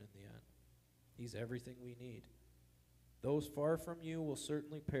portion in the end. He's everything we need. Those far from you will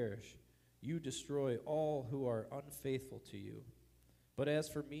certainly perish. You destroy all who are unfaithful to you. But as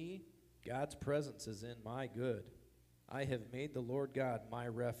for me, God's presence is in my good. I have made the Lord God my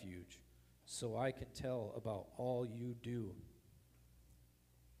refuge, so I can tell about all you do.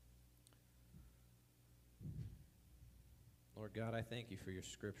 Lord God, I thank you for your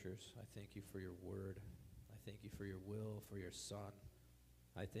scriptures. I thank you for your word. I thank you for your will, for your Son.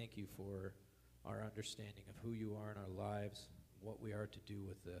 I thank you for our understanding of who you are in our lives, what we are to do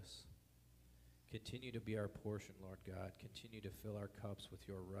with this. Continue to be our portion, Lord God. Continue to fill our cups with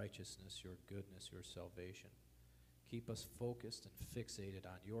your righteousness, your goodness, your salvation. Keep us focused and fixated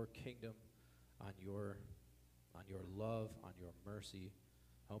on your kingdom, on your love, on your mercy.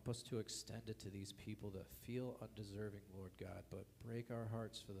 Help us to extend it to these people that feel undeserving, Lord God, but break our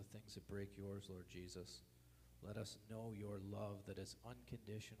hearts for the things that break yours, Lord Jesus. Let us know your love that is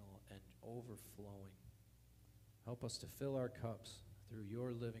unconditional and overflowing. Help us to fill our cups through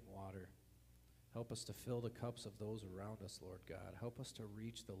your living water. Help us to fill the cups of those around us, Lord God. Help us to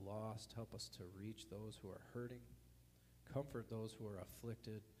reach the lost. Help us to reach those who are hurting. Comfort those who are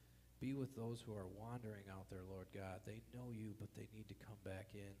afflicted. Be with those who are wandering out there, Lord God. They know you, but they need to come back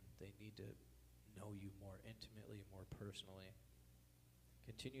in. They need to know you more intimately, more personally.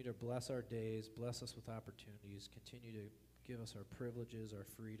 Continue to bless our days. Bless us with opportunities. Continue to give us our privileges, our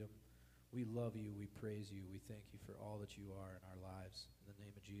freedom. We love you. We praise you. We thank you for all that you are in our lives. In the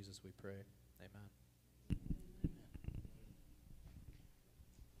name of Jesus we pray. Amen.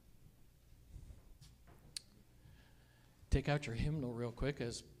 Take out your hymnal real quick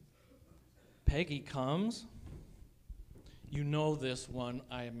as Peggy comes. You know this one,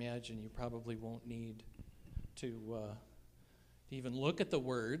 I imagine. You probably won't need to even look at the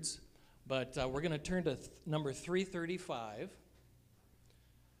words, but we're going to turn to number 335.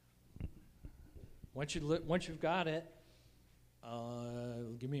 Once you've got it,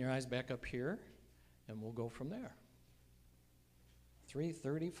 give me your eyes back up here, and we'll go from there.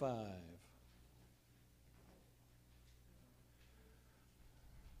 335.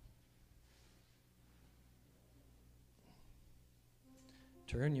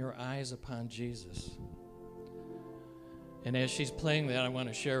 Turn your eyes upon Jesus. And as she's playing that, I want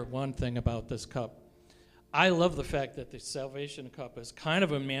to share one thing about this cup. I love the fact that the salvation cup is kind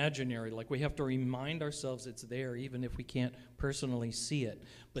of imaginary, like we have to remind ourselves it's there even if we can't personally see it.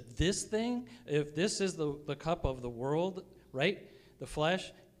 But this thing, if this is the cup of the world, right, the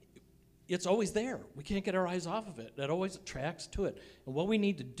flesh, it's always there. We can't get our eyes off of it. That always attracts to it. And what we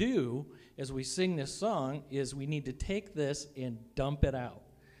need to do as we sing this song is we need to take this and dump it out.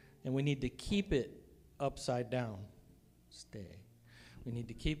 And we need to keep it upside down. Stay. We need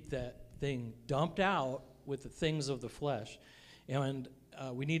to keep that thing dumped out with the things of the flesh. And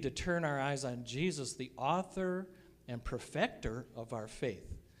we need to turn our eyes on Jesus, the author and perfecter of our faith.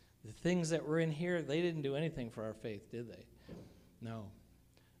 The things that were in here, they didn't do anything for our faith, did they? No.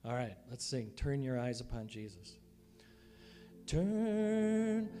 All right, let's sing. Turn your eyes upon Jesus.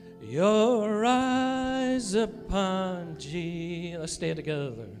 Turn your eyes upon Jesus. Let's stand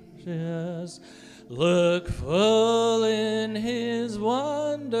together. Just look full in his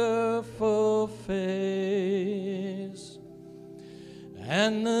wonderful face,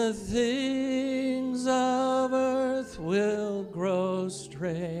 and the things of earth will grow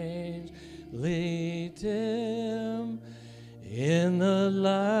strangely dim in the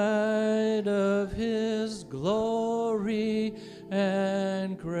light of his glory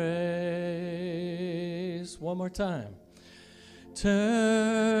and grace. One more time.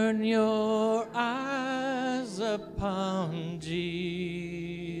 Turn your eyes upon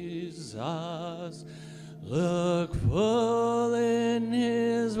Jesus. Look full in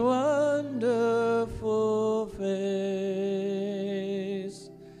his wonderful face,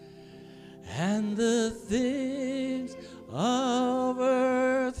 and the things of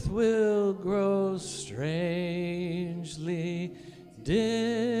earth will grow strangely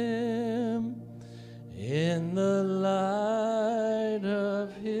dim in the light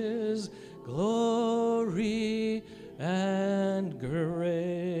of his glory and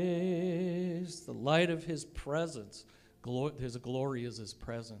grace. The light of his presence. His glory is his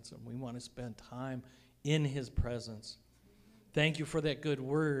presence, and we want to spend time in his presence. Thank you for that good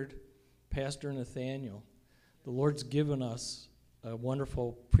word, Pastor Nathaniel. The Lord's given us a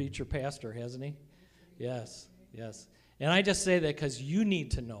wonderful preacher pastor, hasn't he? Yes, yes. And I just say that because you need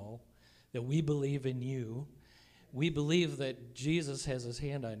to know that we believe in you. We believe that Jesus has his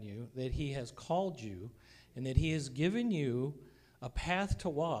hand on you, that he has called you, and that he has given you a path to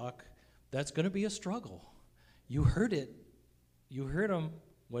walk that's going to be a struggle. You heard it. You heard him,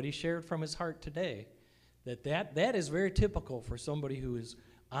 what he shared from his heart today, that is very typical for somebody who is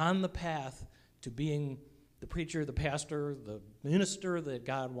on the path to being the preacher, the pastor, the minister that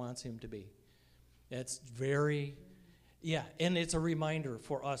God wants him to be. It's very, and it's a reminder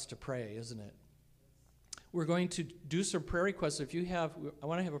for us to pray, isn't it? We're going to do some prayer requests. If you have, I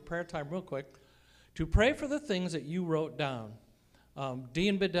want to have a prayer time real quick to pray for the things that you wrote down.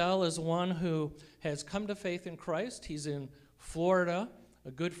 Dean Bedell is one who has come to faith in Christ. He's in Florida,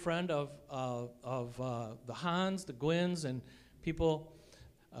 a good friend of the Hans, the Gwynns, and people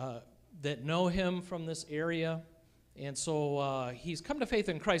that know him from this area. And so he's come to faith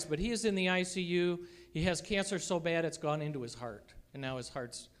in Christ, but he is in the ICU. He has cancer so bad it's gone into his heart, and now his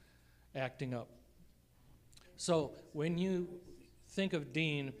heart's acting up. So when you think of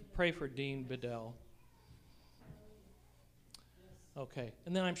Dean, pray for Dean Bedell. Okay,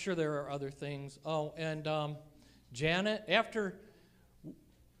 and then I'm sure there are other things. Oh, and Janet, after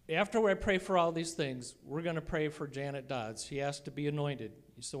I pray for all these things, we're going to pray for Janet Dodds. She asked to be anointed.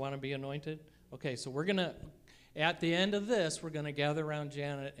 You still want to be anointed? Okay, so we're going to, at the end of this, we're going to gather around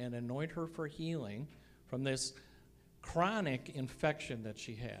Janet and anoint her for healing from this chronic infection that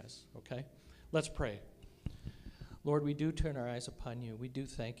she has, okay? Let's pray. Lord, we do turn our eyes upon you. We do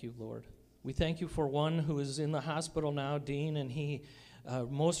thank you, Lord. We thank you for one who is in the hospital now, Dean, and he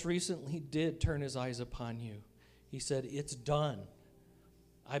most recently did turn his eyes upon you. He said, it's done.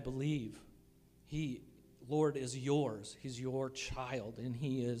 I believe. He, Lord, is yours. He's your child, and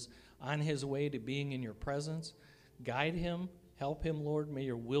he is on his way to being in your presence. Guide him. Help him, Lord. May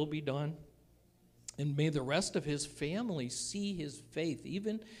your will be done. And may the rest of his family see his faith.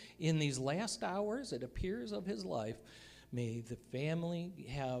 Even in these last hours, it appears, of his life, may the family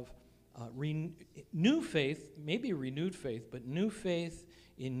have new faith, maybe renewed faith, but new faith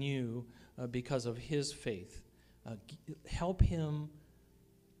in you because of his faith. Help him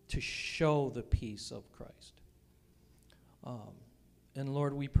to show the peace of Christ. And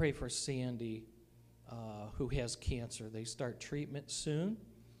Lord, we pray for Sandy, who has cancer. They start treatment soon.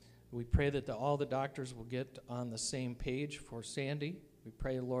 We pray that all the doctors will get on the same page for Sandy. We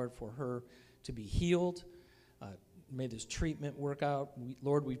pray, Lord, for her to be healed. May this treatment work out.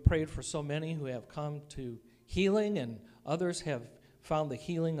 Lord, we've prayed for so many who have come to healing, and others have found the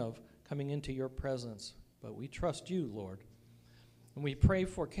healing of coming into your presence. But we trust you, Lord. And we pray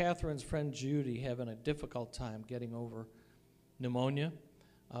for Catherine's friend Judy having a difficult time getting over pneumonia.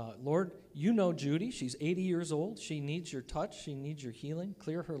 Lord, you know Judy. She's 80 years old. She needs your touch. She needs your healing.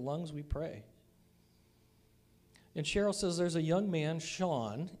 Clear her lungs, we pray. And Cheryl says there's a young man,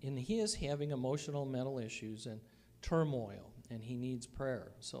 Sean, and he is having emotional and mental issues and turmoil, and he needs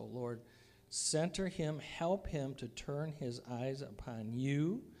prayer. So, Lord, center him, help him to turn his eyes upon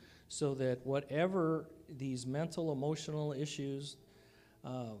you so that whatever these mental, emotional issues,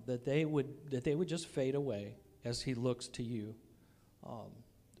 that they would just fade away as he looks to you.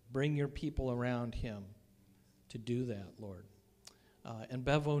 Bring your people around him to do that, Lord. And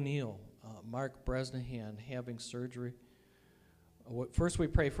Bev O'Neill, Mark Bresnahan having surgery. First we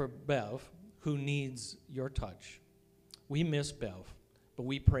pray for Bev, who needs your touch. We miss Bev, but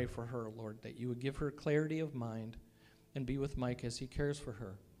we pray for her, Lord, that you would give her clarity of mind and be with Mike as he cares for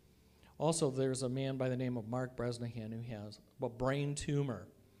her. Also, there's a man by the name of Mark Bresnahan who has a brain tumor,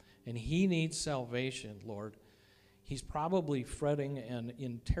 and he needs salvation, Lord. He's probably fretting and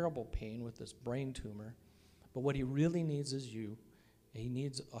in terrible pain with this brain tumor, but what he really needs is you. He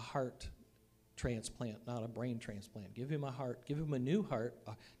needs a heart transplant, not a brain transplant. Give him a heart. Give him a new heart.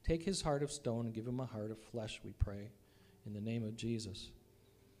 Take his heart of stone and give him a heart of flesh, we pray, in the name of Jesus.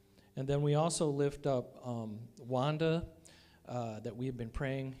 And then we also lift up Wanda, that we have been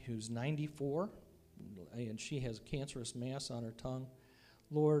praying, who's 94, and she has a cancerous mass on her tongue.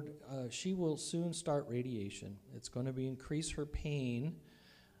 Lord, she will soon start radiation. It's going to increase her pain,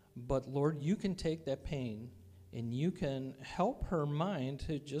 but Lord, you can take that pain and you can help her mind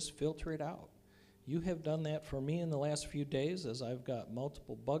to just filter it out. You have done that for me in the last few days as I've got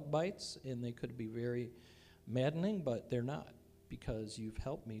multiple bug bites, and they could be very maddening, but they're not, because you've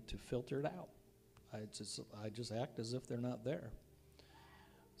helped me to filter it out. I just act as if they're not there.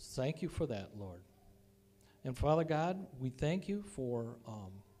 Thank you for that, Lord. And Father God, we thank you for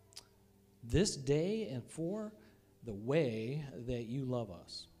this day and for the way that you love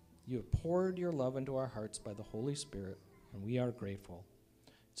us. You have poured your love into our hearts by the Holy Spirit, and we are grateful.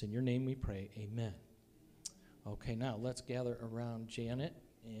 It's in your name we pray. Amen. Okay, now let's gather around Janet,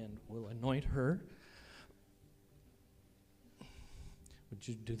 and we'll anoint her. Would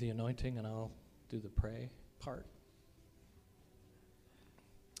you do the anointing, and I'll do the pray part?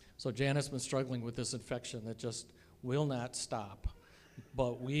 So Janet's been struggling with this infection that just will not stop,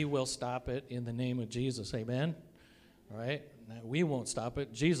 but we will stop it in the name of Jesus. Amen? All right? Now, we won't stop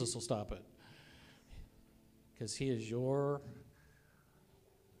it. Jesus will stop it, because he is the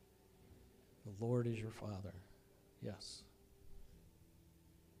Lord is your Father. Yes.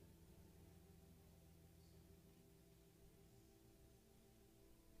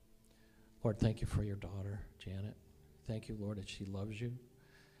 Lord, thank you for your daughter, Janet. Thank you, Lord, that she loves you.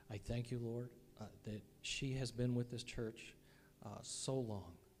 I thank you, Lord, that she has been with this church so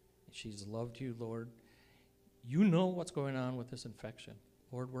long. She's loved you, Lord. You know what's going on with this infection.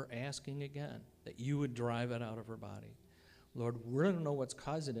 Lord, we're asking again that you would drive it out of her body. Lord, we don't know what's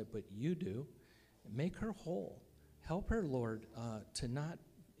causing it, but you do. Make her whole. Help her, Lord, to not,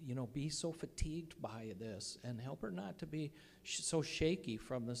 be so fatigued by this, and help her not to be so shaky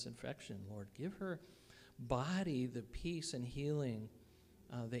from this infection, Lord. Give her body the peace and healing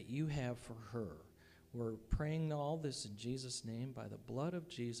that you have for her. We're praying all this in Jesus' name, by the blood of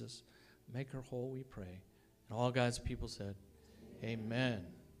Jesus. Make her whole, we pray. And all God's people said, amen.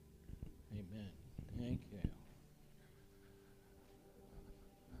 Amen. Thank you.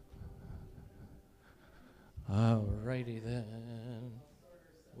 All righty then.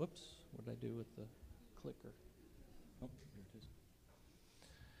 Whoops, what did I do with the clicker? Oh, here it is.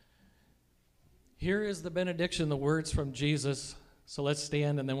 Here is the benediction, the words from Jesus. So let's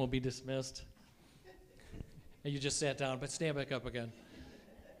stand and then we'll be dismissed. And you just sat down, but stand back up again.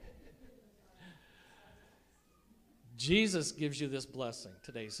 Jesus gives you this blessing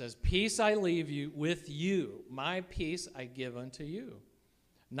today. He says, peace I leave you with you. My peace I give unto you.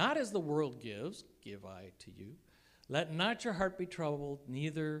 Not as the world gives, give I to you. Let not your heart be troubled,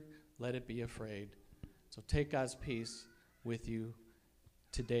 neither let it be afraid. So take God's peace with you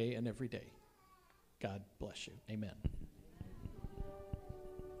today and every day. God bless you. Amen.